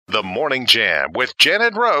The Morning Jam with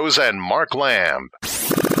Janet Rose and Mark Lamb.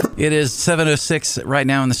 It is 7:06 right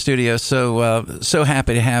now in the studio. So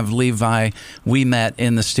happy to have Levi Ouimet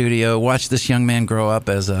in the studio. Watch this young man grow up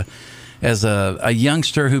as a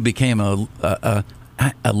youngster who became a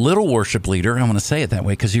little worship leader. I want to say it that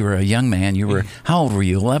way because you were a young man. You were, how old were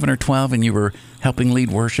you? 11 or 12, and you were helping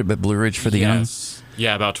lead worship at Blue Ridge for the young.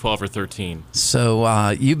 Yeah, about 12 or 13. So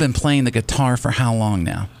you've been playing the guitar for how long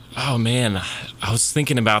now? Oh, man. I was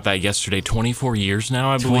thinking about that yesterday. 24 years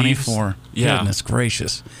now, I believe. 24. Yeah. Goodness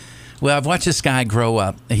gracious. Well, I've watched this guy grow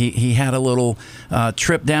up. He had a little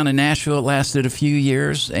trip down to Nashville. It lasted a few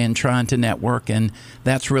years and trying to network, and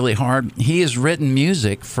that's really hard. He has written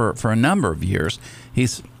music for a number of years.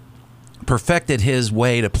 He's perfected his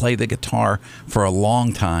way to play the guitar for a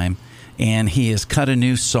long time. And he has cut a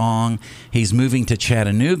new song. He's moving to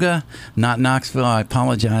Chattanooga, not Knoxville. I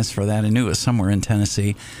apologize for that. I knew it was somewhere in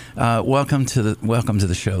Tennessee. Welcome to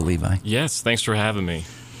the show, Levi. Yes, thanks for having me.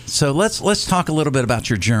 So let's talk a little bit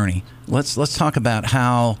about your journey. Let's talk about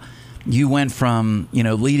how you went from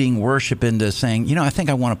leading worship into saying, I think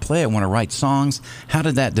I want to play. I want to write songs. How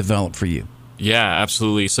did that develop for you? Yeah,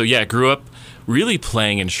 absolutely. So I grew up really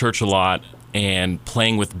playing in church a lot and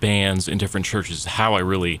playing with bands in different churches. How I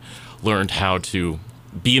really learned how to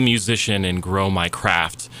be a musician and grow my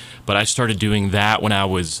craft. But I started doing that when I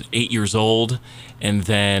was 8 years old, and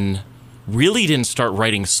then really didn't start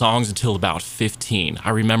writing songs until about 15. I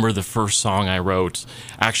remember the first song I wrote,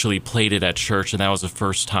 actually played it at church, and that was the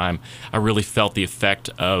first time I really felt the effect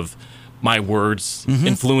of my words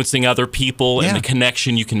influencing other people and the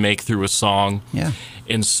connection you can make through a song. Yeah.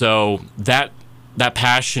 And so that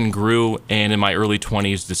passion grew, and in my early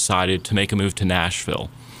 20s decided to make a move to Nashville.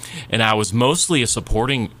 And I was mostly a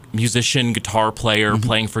supporting musician, guitar player,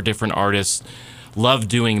 playing for different artists. Loved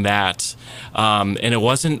doing that. And it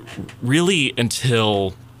wasn't really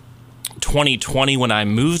until 2020 when I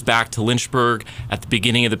moved back to Lynchburg at the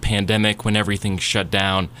beginning of the pandemic when everything shut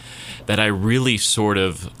down that I really sort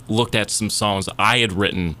of looked at some songs I had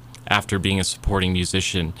written after being a supporting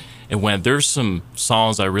musician and went, there's some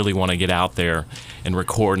songs I really want to get out there and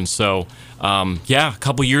record. And so, a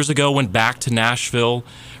couple years ago, went back to Nashville,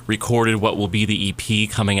 recorded what will be the EP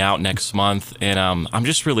coming out next month, and I'm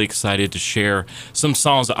just really excited to share some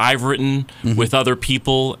songs I've written with other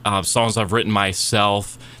people, songs I've written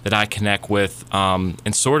myself that I connect with,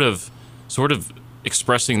 and sort of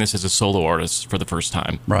expressing this as a solo artist for the first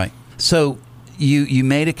time. Right. So you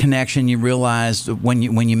made a connection. You realized when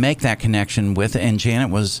you make that connection with, and Janet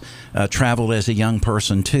was traveled as a young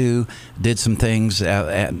person too, did some things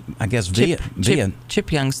at I guess via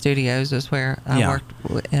Chip Young Studios is where I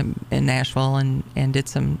worked in Nashville and did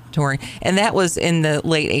some touring, and that was in the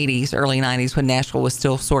late '80s, early '90s when Nashville was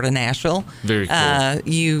still sort of Nashville. Very cool.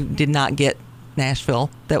 You did not get Nashville.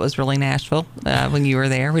 That was really Nashville when you were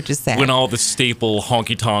there, which is sad. When all the staple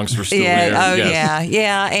honky tonks were still there. Oh, yes.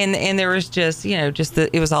 yeah. And there was just,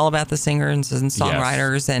 it was all about the singers and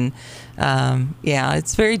songwriters. Yes. And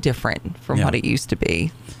it's very different from what it used to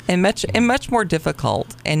be, and much more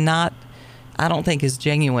difficult, and not, I don't think, as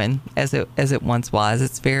genuine as it once was.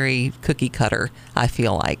 It's very cookie cutter, I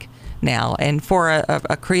feel like now. And for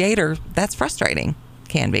a creator, that's frustrating,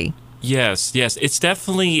 can be. Yes. It's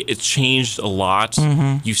changed a lot.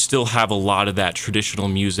 You still have a lot of that traditional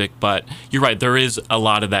music, but you're right, there is a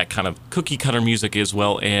lot of that kind of cookie cutter music as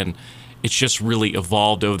well, and it's just really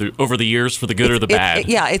evolved over the years for the good or the bad.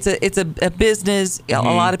 It's a business. A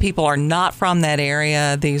lot of people are not from that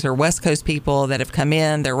area. These are West Coast people that have come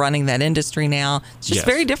in. They're running that industry now. It's just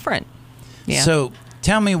very different. Yeah. So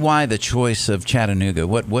tell me why the choice of Chattanooga.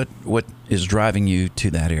 What is driving you to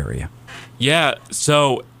that area? Yeah,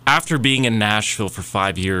 so after being in Nashville for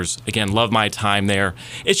 5 years, again, love my time there.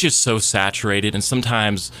 It's just so saturated, and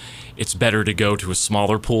sometimes it's better to go to a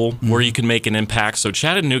smaller pool where you can make an impact. So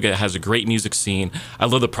Chattanooga has a great music scene. I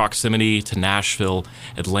love the proximity to Nashville,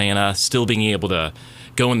 Atlanta, still being able to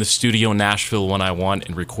go in the studio in Nashville when I want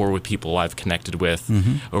and record with people I've connected with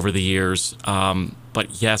over the years.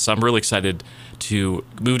 But yes, I'm really excited to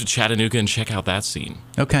move to Chattanooga and check out that scene.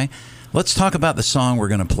 Okay. Let's talk about the song we're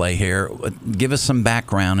going to play here. Give us some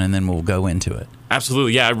background, and then we'll go into it.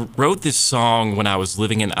 Absolutely. Yeah, I wrote this song when I was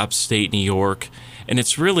living in upstate New York, and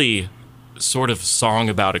it's really sort of a song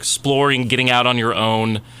about exploring, getting out on your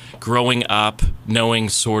own, growing up, knowing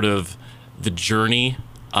sort of the journey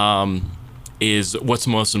is what's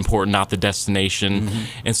most important, not the destination.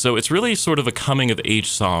 And so it's really sort of a coming-of-age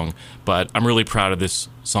song, but I'm really proud of this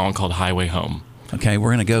song called Highway Home. Okay, we're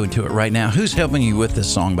going to go into it right now. Who's helping you with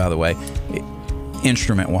this song, by the way,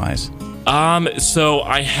 instrument-wise? So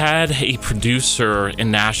I had a producer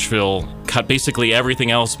in Nashville cut basically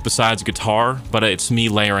everything else besides guitar, but it's me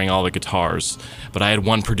layering all the guitars. But I had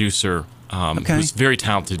one producer who's very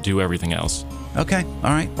talented to do everything else. Okay, all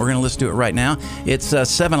right. We're going to listen to it right now. It's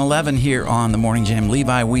 7:11 here on the Morning Jam.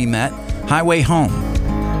 Levi Ouimet, Highway Home.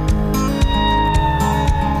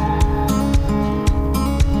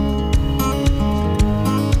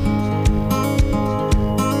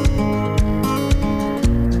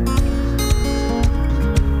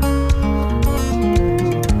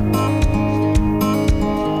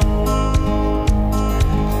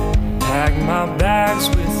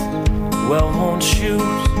 well-worn shoes.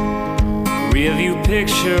 Rearview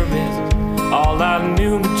picture is all I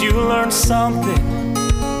knew, but you learned something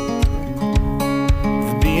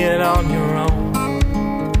for being on your own.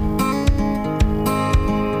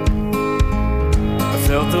 I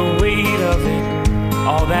felt the weight of it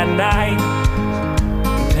all that night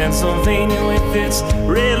in Pennsylvania with its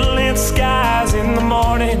red-lit skies. In the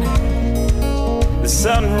morning, the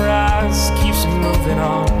sunrise keeps me moving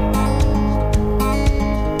on.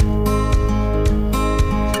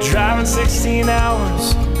 Driving 16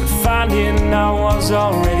 hours and finding I was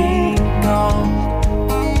already gone.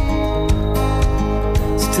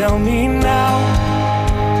 So tell me now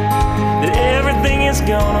that everything is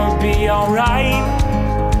gonna be alright.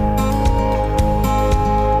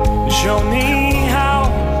 Show me how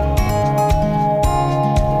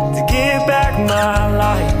to get back my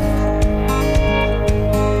life.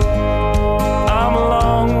 I'm a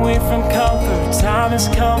long way from comfort. Time has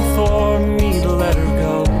come for me to let her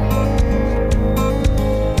go.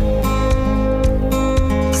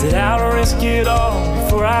 Said I'll risk it all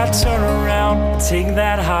before I turn around and take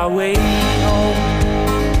that highway home.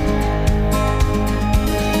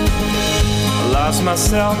 I lost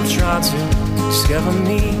myself trying to discover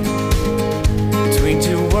me between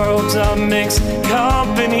two worlds of mixed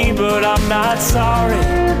company, but I'm not sorry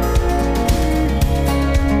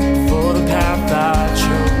for the path I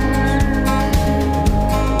chose.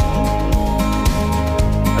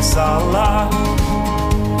 I saw a lot,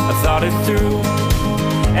 I thought it through,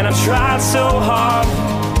 and I tried so hard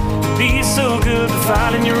to be so good, but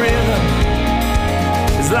finding your rhythm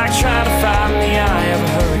is like trying to find the eye of a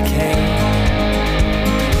hurricane.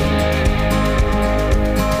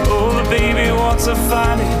 Oh, but baby, once I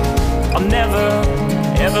find it, I'll never,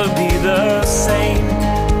 ever be the same.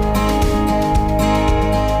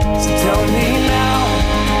 So tell me now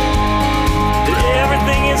that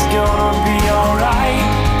everything is gonna be alright.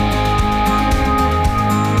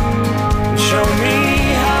 Show me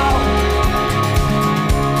how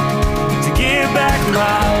to give back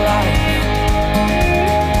my life.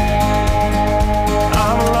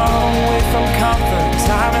 I'm a long way from comfort.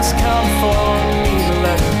 Time has come for me to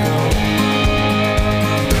let her go.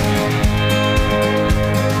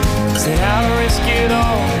 Say I'll risk it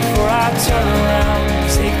all before I turn around and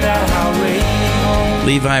take that highway home.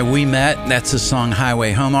 Levi Ouimet, that's the song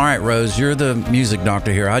Highway Home. All right, Rose, you're the music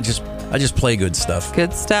doctor here. I just play good stuff.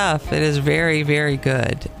 Good stuff. It is very, very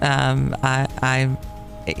good.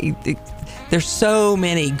 There's so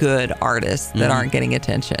many good artists that aren't getting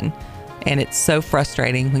attention, and it's so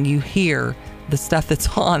frustrating when you hear the stuff that's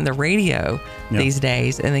on the radio these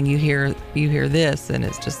days, and then you hear this, and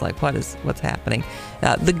it's just like, what's happening?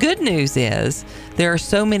 The good news is there are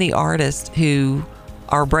so many artists who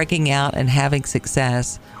are breaking out and having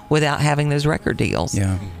success without having those record deals.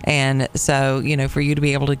 Yeah. And so, for you to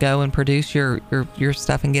be able to go and produce your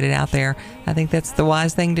stuff and get it out there, I think that's the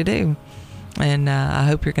wise thing to do. And I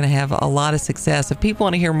hope you're going to have a lot of success. If people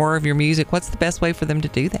want to hear more of your music, what's the best way for them to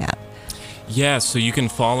do that? Yeah, so you can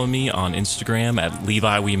follow me on Instagram at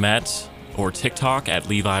Levi Ouimet or TikTok at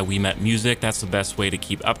Levi Ouimet Music. That's the best way to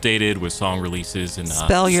keep updated with song releases and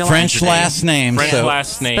spell your French last name. French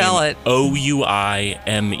last name. Spell it. Ouimet.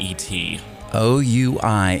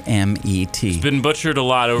 Ouimet. It's been butchered a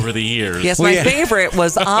lot over the years. Yes, my favorite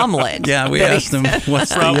was omelet. Yeah, we asked him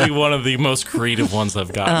what's probably one of the most creative ones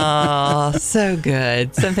I've gotten. Oh, so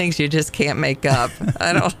good. Some things you just can't make up.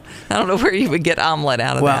 I don't know where you would get omelet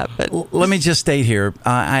out of that. But let me just state here,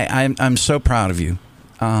 I'm so proud of you.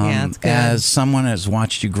 Yeah, it's good. As someone has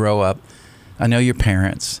watched you grow up, I know your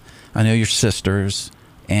parents, I know your sisters,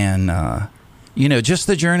 and just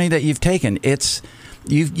the journey that you've taken. It's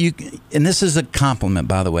you, and this is a compliment,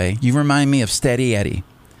 by the way. You remind me of Steady Eddie.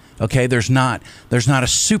 Okay, there's not a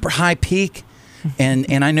super high peak,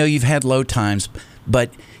 and I know you've had low times,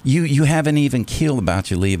 but you have an even keel about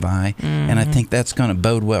you, Levi, and I think that's going to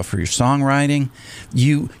bode well for your songwriting.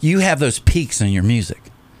 You have those peaks in your music.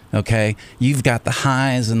 Okay, you've got the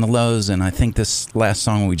highs and the lows, and I think this last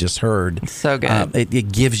song we just heard, so good.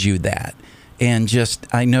 It gives you that, and just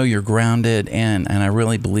I know you're grounded, and I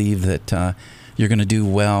really believe that you're going to do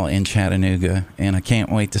well in Chattanooga, and I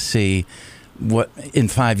can't wait to see what in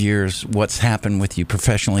 5 years what's happened with you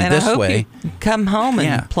professionally and this I hope way. You come home and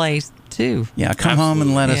Yeah. play too. Yeah, come home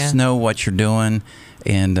and let Yeah. us know what you're doing,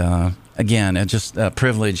 and. Again, it's just a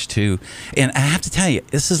privilege to, and I have to tell you,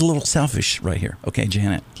 this is a little selfish right here, okay,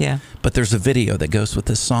 Janet? Yeah. But there's a video that goes with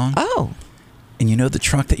this song. Oh. And you know the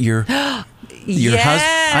truck that your Yes.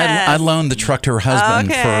 husband, I loaned the truck to her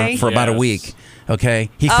husband Okay. for about a Yes. week, okay?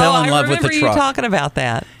 He fell in love with the I remember you truck. talking about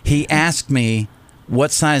that. He asked me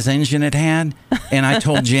what size engine it had, and I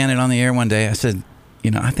told Janet on the air one day, I said,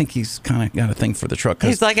 I think he's kind of got a thing for the truck.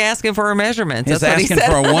 He's like asking for her measurements. He's That's what he asking said.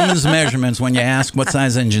 for a woman's measurements when you ask what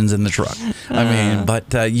size engine's in the truck. I mean,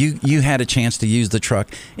 but you had a chance to use the truck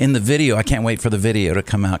in the video. I can't wait for the video to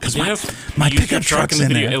come out because my Use your pickup truck's in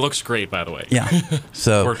video. there. It looks great, by the way. Yeah.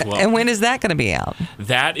 So Worked well. And when is that going to be out?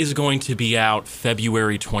 That is going to be out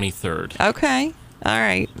February 23rd. Okay. All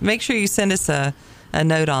right. Make sure you send us a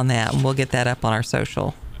note on that, and we'll get that up on our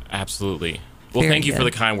social. Absolutely. Well, Very thank you for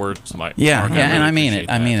good. the kind words, Mike. yeah, Mark, yeah, and really I mean it. appreciate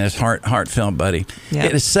I that. mean it's heartfelt, buddy. Yeah.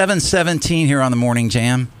 It is 7:17 here on the Morning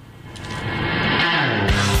Jam.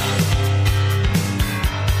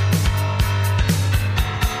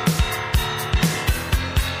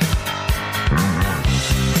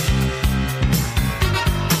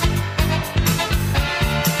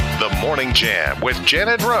 The Morning Jam with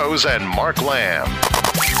Janet Rose and Mark Lamb.